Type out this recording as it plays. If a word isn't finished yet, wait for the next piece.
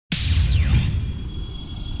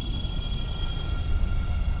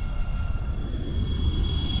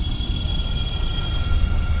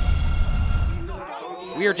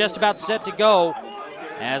We are just about set to go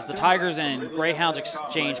as the Tigers and Greyhounds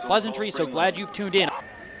exchange pleasantries, so glad you've tuned in.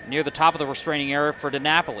 Near the top of the restraining area for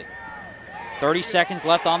DiNapoli. 30 seconds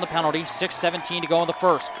left on the penalty, 6:17 to go in the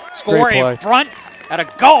first. Score in front at a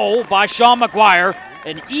goal by Sean McGuire.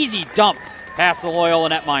 An easy dump past the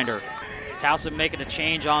Loyola netminder. Towson making a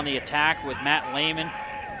change on the attack with Matt Lehman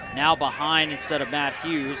now behind instead of Matt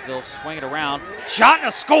Hughes. They'll swing it around. Shot and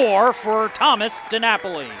a score for Thomas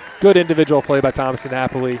DiNapoli. Good individual play by Thomas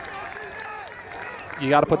DiNapoli. You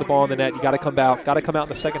got to put the ball in the net. You got to come out. Got to come out in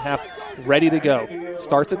the second half ready to go.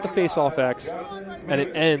 Starts at the face-off X, and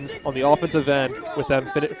it ends on the offensive end with them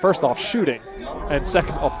first off shooting and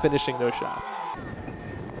second off finishing those shots.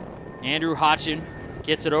 Andrew Hodgson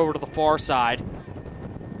gets it over to the far side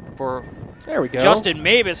for there we go. Justin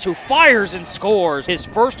Mabus, who fires and scores his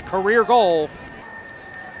first career goal.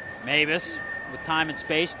 Mabus, with time and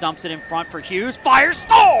space, dumps it in front for Hughes. Fires,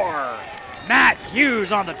 score! Matt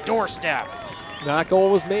Hughes on the doorstep. That goal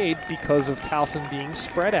was made because of Towson being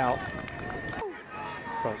spread out.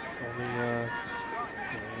 But only,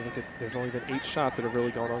 look at, there's only been 8 shots that have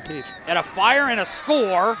really gone on cage. And a fire and a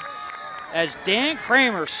score as Dan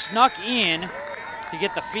Kramer snuck in to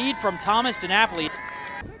get the feed from Thomas DiNapoli.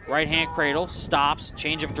 Right-hand cradle, stops,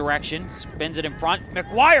 change of direction, spins it in front.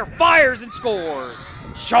 McGuire fires and scores.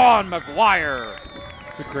 Sean McGuire.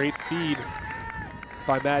 It's a great feed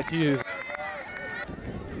by Matt Hughes.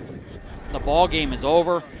 The ball game is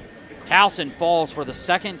over. Towson falls for the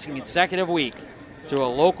second consecutive week to a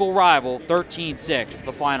local rival, 13-6,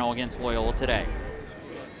 the final against Loyola today.